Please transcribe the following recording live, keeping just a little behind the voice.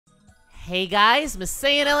Hey guys,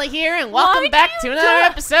 MasaeAnela here, and welcome back to another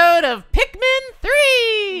episode of Pikmin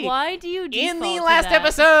 3! Why do you default In the to last that?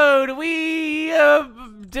 episode, we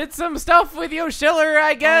did some stuff with Yoshiller,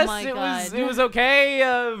 I guess. Oh my God. It was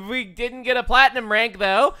okay. We didn't get a platinum rank,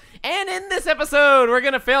 though. And in this episode, we're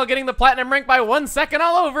gonna fail getting the platinum rank by 1 second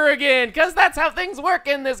all over again, because that's how things work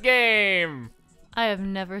in this game. I have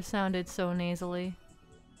never sounded so nasally.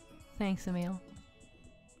 Thanks, Emil.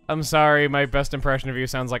 I'm sorry, my best impression of you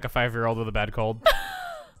sounds like a 5-year-old with a bad cold.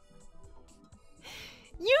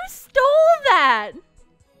 You stole that!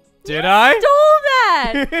 Did I? Stole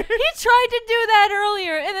that! He tried to do that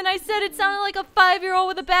earlier, and then I said it sounded like a 5-year-old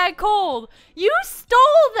with a bad cold. You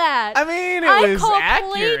stole that! I mean, I it was call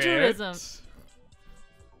accurate. plagiarism.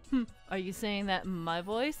 Are you saying that my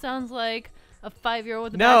voice sounds like a 5-year-old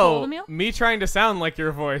with a bad cold, Emil? No, me trying to sound like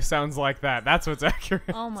your voice sounds like that. That's what's accurate.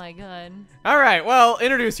 Oh my God. All right, well,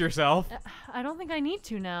 introduce yourself. I don't think I need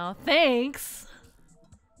to now. Thanks.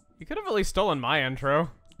 You could have at least stolen my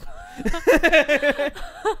intro.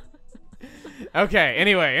 Okay,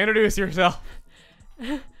 anyway, introduce yourself.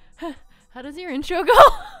 How does your intro go?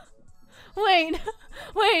 Wait,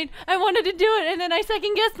 I wanted to do it and then I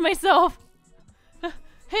second-guessed myself.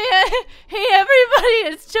 Hey everybody,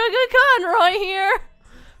 it's Chugga Conroy here.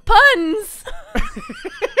 Puns!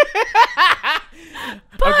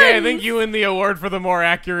 Okay, I think you win the award for the more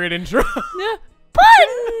accurate intro.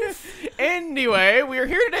 Puns! Anyway, we're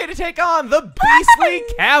here today to take on the Beastly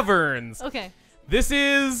Caverns. Okay. This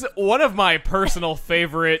is one of my personal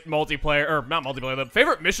favorite multiplayer, or not multiplayer, the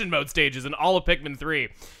favorite mission mode stages in all of Pikmin 3.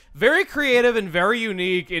 Very creative and very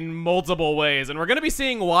unique in multiple ways, and we're going to be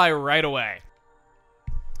seeing why right away.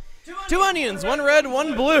 Two onions, one red,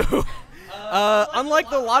 one blue.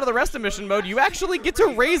 Unlike a lot of the rest of mission mode, you actually get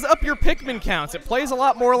to raise up your Pikmin counts. It plays a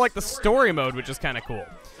lot more like the story mode, which is kind of cool.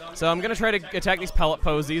 So I'm going to try to attack these pellet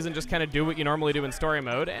posies and just kind of do what you normally do in story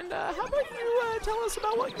mode. And how about you tell us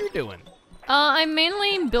about what you're doing? I'm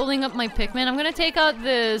mainly building up my Pikmin. I'm gonna take out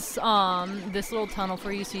this this little tunnel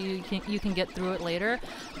for you so you can get through it later.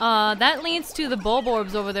 That leads to the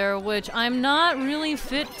Bulborbs over there, which I'm not really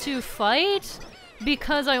fit to fight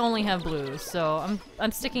because I only have blues. So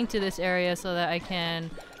I'm sticking to this area so that I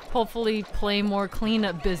can hopefully play more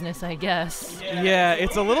cleanup business, I guess. Yeah,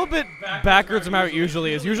 it's a little bit backwards from how it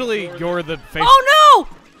usually is. Usually you're the face. Oh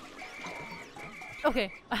no!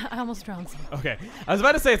 Okay, I almost drowned someone. Okay, I was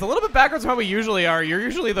about to say, it's a little bit backwards from how we usually are. You're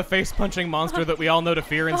usually the face-punching monster that we all know to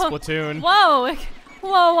fear in Splatoon.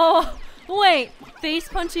 Whoa. Wait,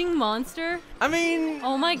 face-punching monster? I mean...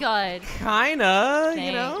 Oh my God. Kinda, Thanks.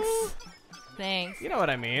 you know? Thanks. You know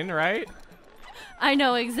what I mean, right? I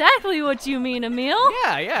know exactly what you mean, Emil.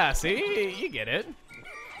 Yeah, see? You get it.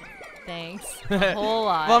 Thanks. A whole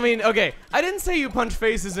lot. Well, I mean, okay, I didn't say you punch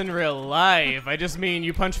faces in real life. I just mean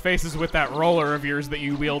you punch faces with that roller of yours that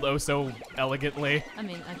you wield oh so elegantly. I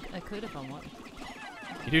mean, I could if I want.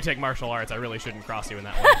 You do take martial arts. I really shouldn't cross you in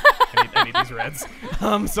that one. I need these reds.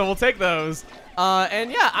 So we'll take those.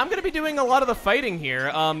 And yeah, I'm going to be doing a lot of the fighting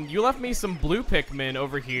here. You left me some blue Pikmin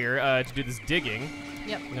over here to do this digging.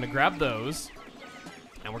 Yep. I'm going to grab those.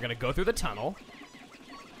 And we're going to go through the tunnel.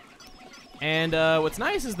 And what's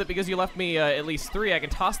nice is that because you left me at least 3, I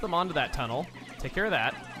can toss them onto that tunnel. Take care of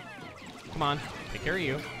that. Come on. Take care of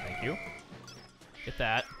you. Thank you. Get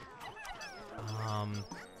that.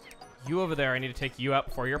 You over there, I need to take you out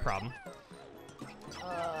before you're a problem.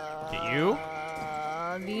 Get you.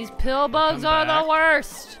 These pill bugs are the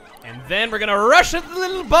worst. And then we're going to rush at the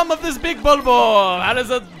little bum of this big Bulborb. How does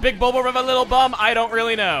a big Bulborb have a little bum? I don't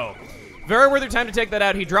really know. Very worth your time to take that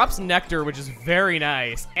out. He drops nectar, which is very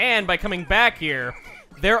nice. And by coming back here,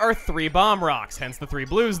 there are 3 bomb rocks, hence the 3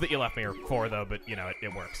 blues that you left me for, though, but, you know,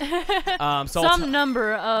 it works. So some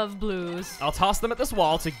number of blues. I'll toss them at this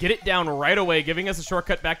wall to get it down right away, giving us a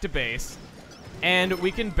shortcut back to base. And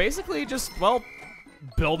we can basically just, well,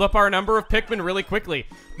 build up our number of Pikmin really quickly.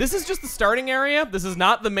 This is just the starting area. This is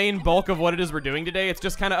not the main bulk of what it is we're doing today. It's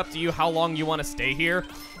just kind of up to you how long you want to stay here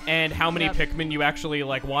and how many Pikmin you actually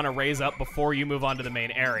like want to raise up before you move on to the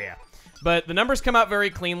main area. But the numbers come out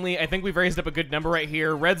very cleanly. I think we've raised up a good number right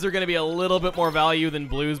here. Reds are going to be a little bit more value than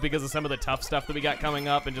blues because of some of the tough stuff that we got coming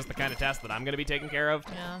up and just the kind of tasks that I'm going to be taking care of.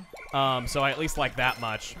 Yeah. So I at least like that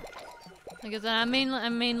much. Like I said, I'm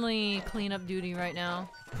mainly cleanup duty right now.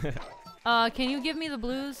 Can you give me the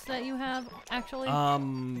blues that you have, actually?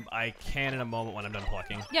 I can in a moment when I'm done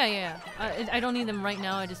plucking. Yeah. I don't need them right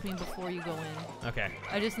now. I just mean before you go in. Okay.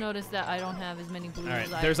 I just noticed that I don't have as many blues. All right.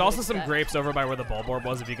 as I There's would also some expect. grapes over by where the Bulborb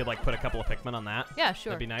was. If you could like put a couple of Pikmin on that. Yeah,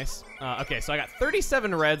 sure. That'd be nice. Okay, so I got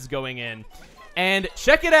 37 reds going in, and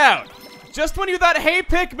check it out. Just when you thought Hey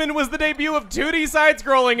Pikmin was the debut of 2D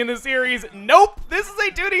side-scrolling in the series, nope! This is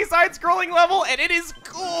a 2D side-scrolling level, and it is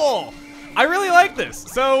cool! I really like this.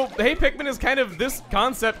 So, Hey Pikmin is kind of this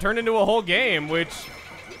concept turned into a whole game, which,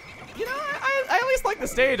 you know, I at least like the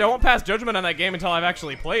stage. I won't pass judgment on that game until I've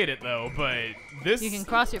actually played it, though, but this... You can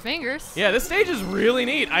cross your fingers. Yeah, this stage is really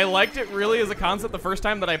neat. I liked it really as a concept the first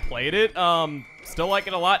time that I played it. Still like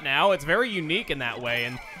it a lot now. It's very unique in that way,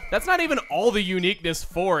 and that's not even all the uniqueness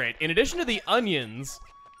for it. In addition to the onions,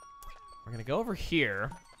 we're gonna go over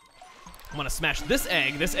here. I'm gonna smash this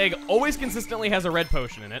egg. This egg always consistently has a red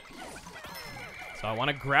potion in it. So I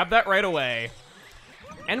wanna grab that right away.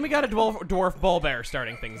 And we got a dwarf bullbear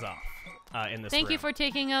starting things off in this Thank room. you for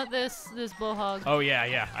taking out this blowhog. Oh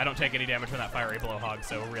yeah. I don't take any damage from that fiery blowhog,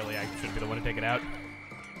 so really I shouldn't be the one to take it out.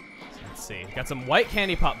 So let's see. Got some white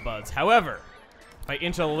candy pop buds. However, if I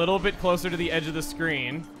inch a little bit closer to the edge of the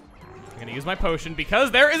screen, I'm gonna use my potion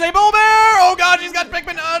because there is a bullbear! Oh god, she's got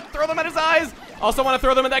Pikmin! Throw them at his eyes! Also want to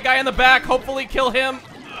throw them at that guy in the back, hopefully kill him.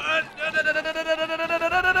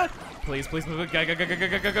 Please, go.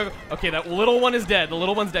 Okay, that little one is dead. The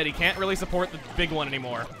little one's dead. He can't really support the big one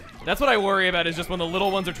anymore. That's what I worry about, is just when the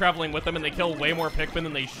little ones are traveling with them and they kill way more Pikmin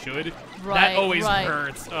than they should. That always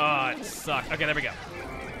hurts. Oh, it sucks. Okay, there we go.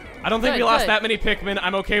 I don't think we lost that many Pikmin.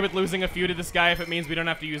 I'm okay with losing a few to this guy if it means we don't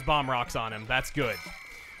have to use bomb rocks on him. That's good.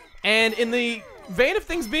 And in the vein of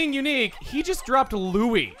things being unique, he just dropped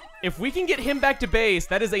Louie. If we can get him back to base,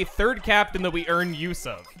 that is a third captain that we earn use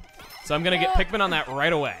of. So I'm gonna get Pikmin on that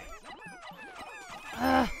right away.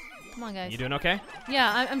 Come on, guys. You doing okay?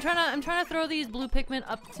 Yeah, I'm trying to throw these blue Pikmin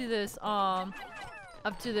up to this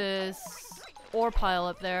ore pile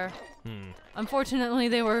up there. Unfortunately,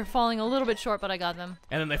 they were falling a little bit short, but I got them.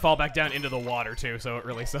 And then they fall back down into the water too, so it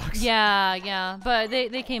really sucks. Yeah, but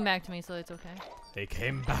they came back to me, so it's okay. They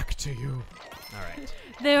came back to you. All right.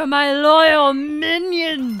 They are my loyal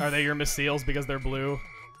minions. Are they your MasaeAnela because they're blue?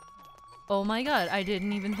 Oh my god, I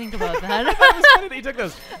didn't even think about that. It was funny that you took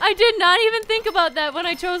those. I did not even think about that when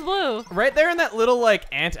I chose blue. Right there in that little, like,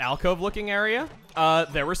 ant alcove looking area,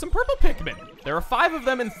 there were some purple Pikmin. There are 5 of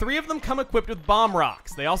them, and 3 of them come equipped with bomb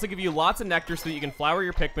rocks. They also give you lots of nectar so that you can flower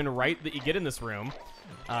your Pikmin right that you get in this room.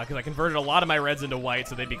 Because I converted a lot of my reds into white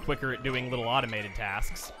so they'd be quicker at doing little automated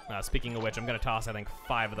tasks. Speaking of which, I'm going to toss, I think,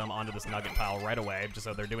 5 of them onto this nugget pile right away, just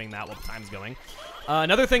so they're doing that while the time's going.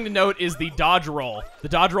 Another thing to note is the dodge roll. The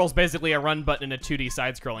dodge roll is basically a run button in a 2D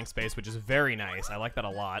side-scrolling space, which is very nice. I like that a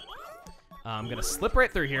lot. I'm going to slip right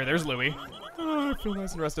through here. There's Louie. Oh, I feel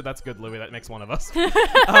nice and rested. That's good, Louie. That makes one of us.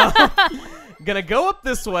 Gonna go up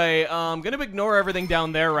this way. Gonna ignore everything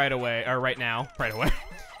down there right away.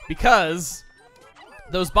 Because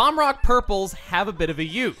those bomb rock purples have a bit of a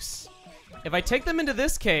use. If I take them into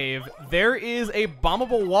this cave, there is a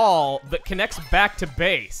bombable wall that connects back to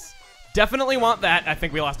base. Definitely want that. I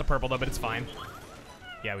think we lost a purple though, but it's fine.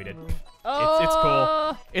 Yeah, we did. It's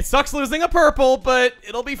cool. It sucks losing a purple, but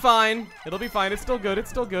it'll be fine. It'll be fine. It's still good. It's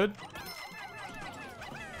still good.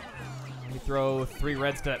 Let me throw 3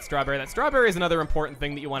 reds to that strawberry. That strawberry is another important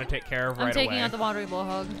thing that you want to take care of right away. I'm taking out the watery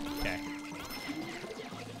blowhog. Okay.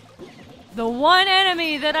 The one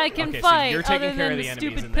enemy that I can fight, so you're taking other care than of the the enemies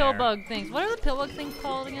stupid in there. pillbug things. What are the pillbug things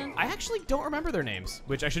called again? I actually don't remember their names,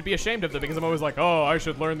 which I should be ashamed of them because I'm always like, oh, I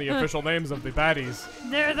should learn the official names of the baddies.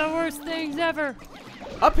 They're the worst things ever.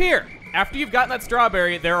 Up here, after you've gotten that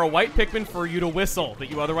strawberry, there are white Pikmin for you to whistle that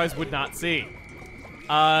you otherwise would not see.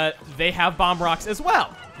 They have bomb rocks as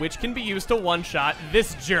well, which can be used to one-shot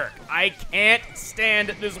this jerk. I can't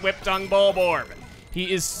stand this Whip-Tongue Bulborb.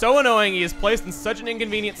 He is so annoying. He is placed in such an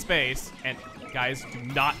inconvenient space. And guys, do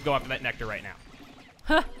not go after that nectar right now.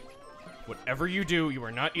 Huh. Whatever you do, you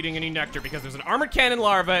are not eating any nectar because there's an armored cannon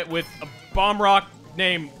larva with a bomb rock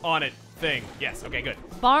name on it thing. Yes, okay, good.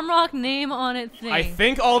 Bomb rock name on it thing. I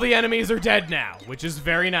think all the enemies are dead now, which is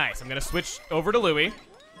very nice. I'm going to switch over to Louie.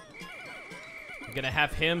 I'm going to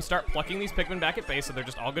have him start plucking these Pikmin back at base so they're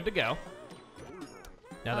just all good to go.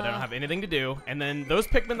 Now that I don't have anything to do. And then those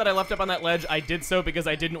Pikmin that I left up on that ledge, I did so because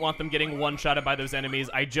I didn't want them getting one-shotted by those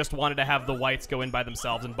enemies. I just wanted to have the whites go in by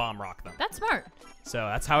themselves and bomb rock them. That's smart. So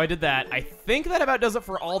that's how I did that. I think that about does it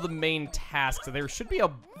for all the main tasks. There should be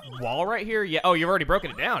a wall right here. Yeah. Oh, you've already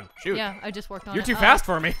broken it down. Shoot. Yeah, I just worked on it. You're too fast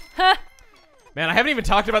for me. Man, I haven't even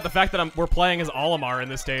talked about the fact that we're playing as Olimar in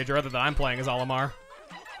this stage, or rather that I'm playing as Olimar.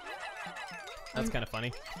 That's kind of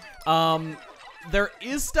funny. There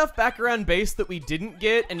is stuff back around base that we didn't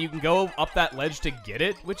get, and you can go up that ledge to get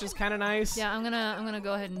it, which is kind of nice. Yeah, I'm gonna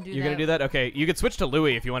go ahead and do that. You're gonna do that? Okay, you could switch to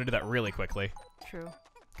Louie if you want to do that really quickly. True.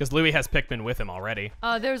 Because Louie has Pikmin with him already.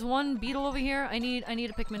 There's one beetle over here. I need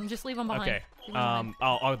a Pikmin. Just leave him behind. Okay. I'm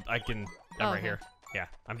right here. Yeah,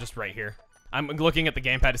 I'm just right here. I'm looking at the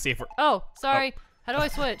gamepad to see if we're... Oh, sorry. How do I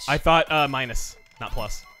switch? I thought minus, not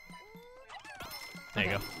plus. There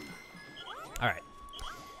you go. All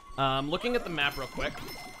right. Looking at the map real quick.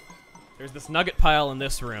 There's this nugget pile in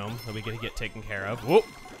this room that we get to get taken care of. Whoop.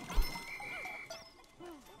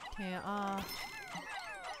 Okay, I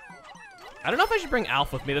don't know if I should bring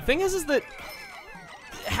Alf with me. The thing is that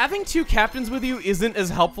having 2 captains with you isn't as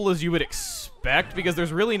helpful as you would expect, because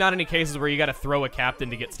there's really not any cases where you got to throw a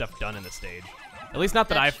captain to get stuff done in the stage. At least not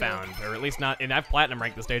that I've found, or at least not, and I've platinum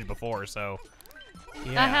ranked the stage before, so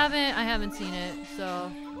yeah. I haven't seen it,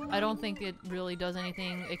 so I don't think it really does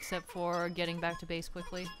anything except for getting back to base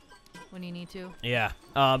quickly when you need to. Yeah.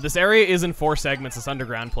 This area is in 4 segments. This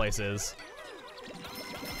underground place is.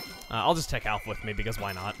 I'll just take Alf with me because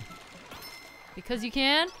why not? Because you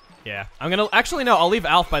can? Yeah. I'm gonna actually no. I'll leave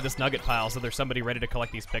Alf by this nugget pile so there's somebody ready to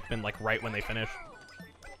collect these Pikmin like right when they finish.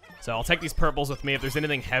 So I'll take these purples with me. If there's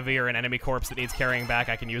anything heavy or an enemy corpse that needs carrying back,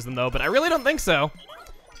 I can use them though. But I really don't think so.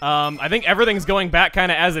 I think everything's going back kind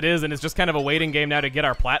of as it is, and it's just kind of a waiting game now to get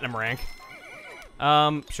our platinum rank.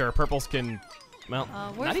 Sure, purples can. Well,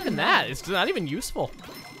 not even that. It's not even useful.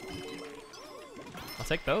 I'll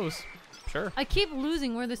take those. Sure. I keep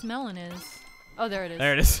losing where this melon is. Oh, there it is.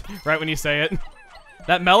 There it is. Right when you say it.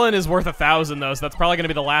 That melon is worth 1,000 though, so that's probably going to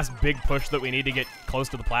be the last big push that we need to get close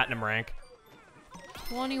to the platinum rank.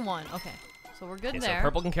 21. Okay, so we're good Okay, there. so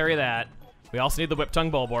purple can carry that. We also need the Whip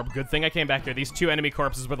Tongue Bulborb. Good thing I came back here. These 2 enemy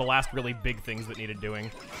corpses were the last really big things that needed doing.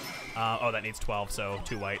 Oh, that needs 12, so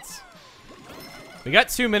 2 whites. We got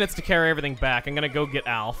 2 minutes to carry everything back. I'm going to go get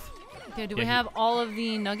Alf. Okay, do we have all of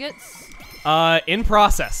the nuggets? In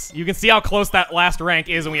process. You can see how close that last rank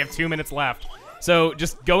is, and we have 2 minutes left. So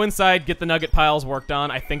just go inside, get the nugget piles worked on.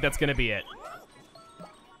 I think that's going to be it.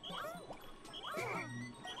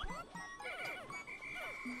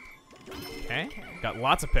 Okay. Got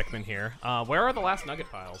lots of Pikmin here. Where are the last nugget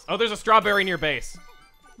piles? Oh, there's a strawberry near base.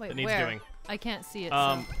 Wait, that needs where? doing. I can't see it.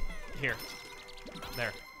 Here.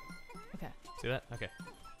 There. Okay. See that? Okay.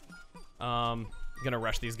 Gonna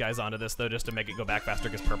rush these guys onto this though, just to make it go back faster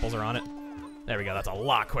because purples are on it. There we go. That's a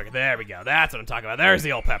lot quicker. There we go. That's what I'm talking about. There's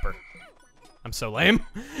the old pepper. I'm so lame.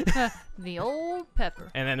 The old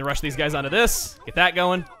pepper. And then rush these guys onto this. Get that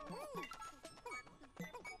going.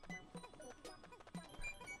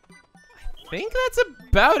 I think that's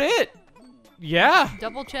about it. Yeah.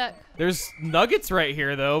 Double check. There's nuggets right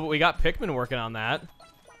here, though, but we got Pikmin working on that.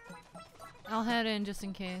 I'll head in just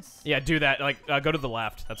in case. Yeah, do that. Like, go to the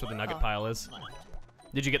left. That's where the nugget pile is.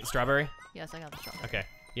 Did you get the strawberry? Yes, I got the strawberry. Okay.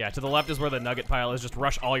 Yeah, to the left is where the nugget pile is. Just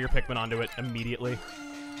rush all your Pikmin onto it immediately.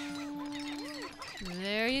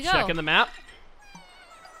 There you go. Checking the map.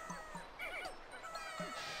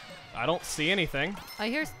 I don't see anything. I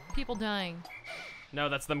hear people dying. No,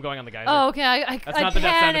 that's them going on the geyser. Oh, okay. That's not the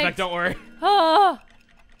death sound effect. Don't worry. Oh.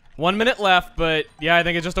 1 minute left, but yeah, I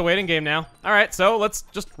think it's just a waiting game now. All right, so let's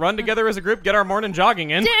just run together as a group, get our morning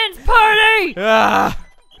jogging in. Dance party! Ah,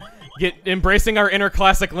 get embracing our inner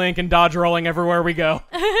classic Link and dodge rolling everywhere we go.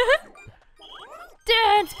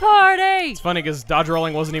 Dance party! It's funny because dodge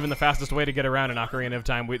rolling wasn't even the fastest way to get around in Ocarina of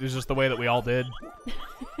Time. It was just the way that we all did.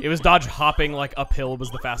 It was dodge hopping like uphill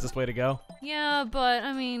was the fastest way to go. Yeah, but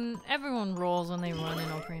I mean, everyone rolls when they run in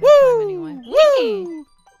Ocarina Woo! of Time anyway. Woo!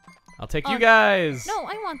 I'll take you guys. No,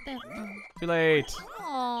 I want that. Too late.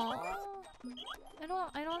 Aww.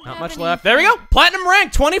 I don't Not have much any left. There we go. Platinum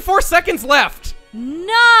rank. 24 seconds left.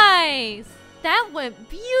 Nice. That went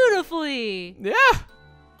beautifully. Yeah.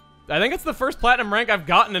 I think it's the first platinum rank I've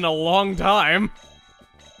gotten in a long time.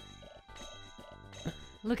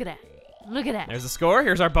 Look at that. Look at that. There's the score.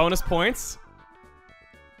 Here's our bonus points.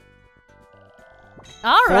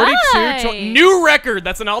 All right. 42. New record.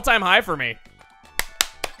 That's an all-time high for me.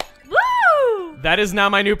 Woo! That is now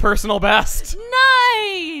my new personal best.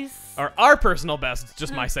 Nice. Or our personal best. It's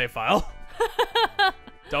just my save file.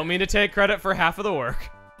 Don't mean to take credit for half of the work.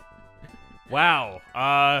 Wow.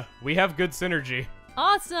 We have good synergy.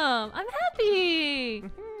 Awesome. I'm happy.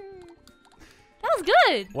 That was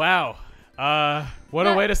good. Wow. What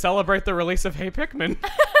a way to celebrate the release of Hey Pikmin.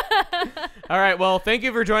 All right, well, thank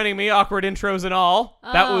you for joining me, awkward intros and all.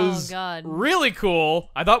 That was really cool.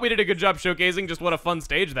 I thought we did a good job showcasing just what a fun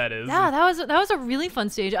stage that is. Yeah, that was a really fun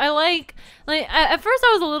stage. I like at first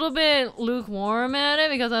I was a little bit lukewarm at it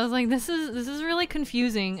because I was like, this is really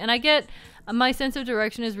confusing, and I get my sense of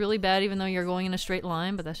direction is really bad even though you're going in a straight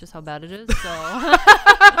line, but that's just how bad it is.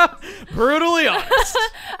 So brutally honest.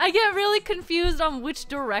 I get really confused on which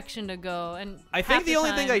direction to go, and I think the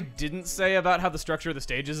only thing I didn't say about how the structure of the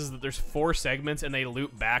stages is that there's 4 segments and they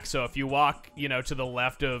loop back. So if you walk, to the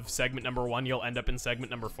left of segment number 1, you'll end up in segment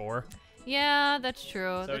number 4. Yeah, that's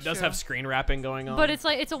true. So it does have screen wrapping going on. But it's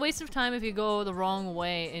like it's a waste of time if you go the wrong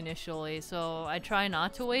way initially. So I try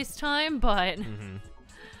not to waste time, but.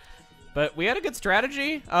 But we had a good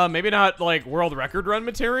strategy. Maybe not like world record run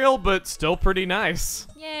material, but still pretty nice.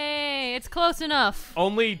 Yay! It's close enough.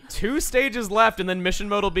 Only 2 stages left, and then mission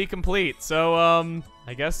mode will be complete. So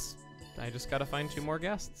I guess I just gotta find 2 more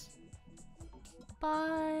guests.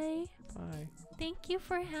 Bye. Bye. Thank you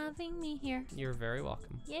for having me here. You're very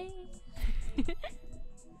welcome. Yay.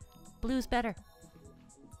 Blue's better.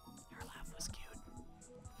 Your laugh was cute.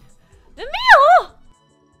 Emil!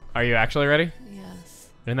 Are you actually ready? Yes.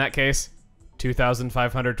 In that case,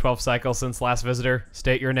 2,512 cycles since last visitor.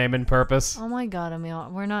 State your name and purpose. Oh my god, Emil,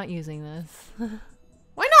 we're not using this.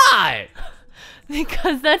 Why not?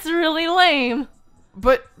 Because that's really lame.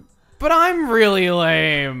 But I'm really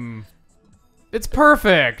lame. It's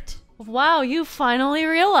perfect. Wow, you finally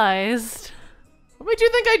realized. What made you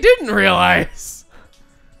think I didn't realize?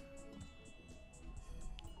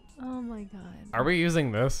 Oh my god. Are we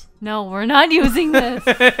using this? No, we're not using this.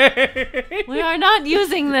 We are not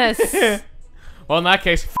using this. Well, in that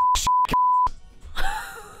case,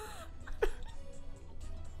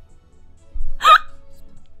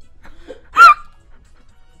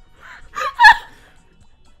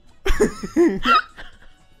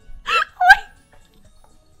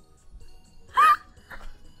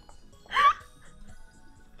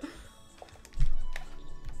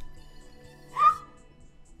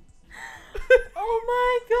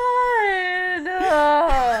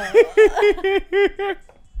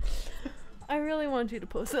 I really want you to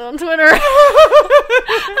post it on Twitter. I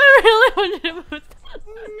really want you to post it on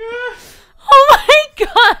Twitter. Oh my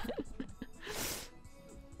god!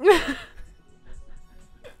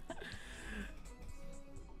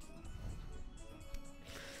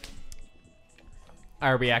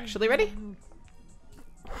 Are we actually ready?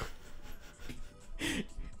 If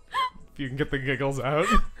you can get the giggles out.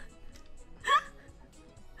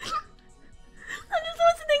 I just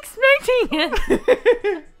wasn't expecting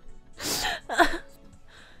it.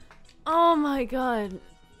 Oh my god.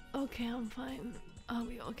 Okay, I'm fine. I'll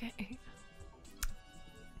be okay.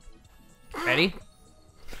 Ready?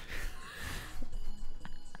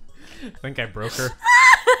 I think I broke her.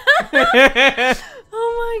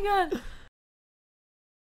 Oh my god.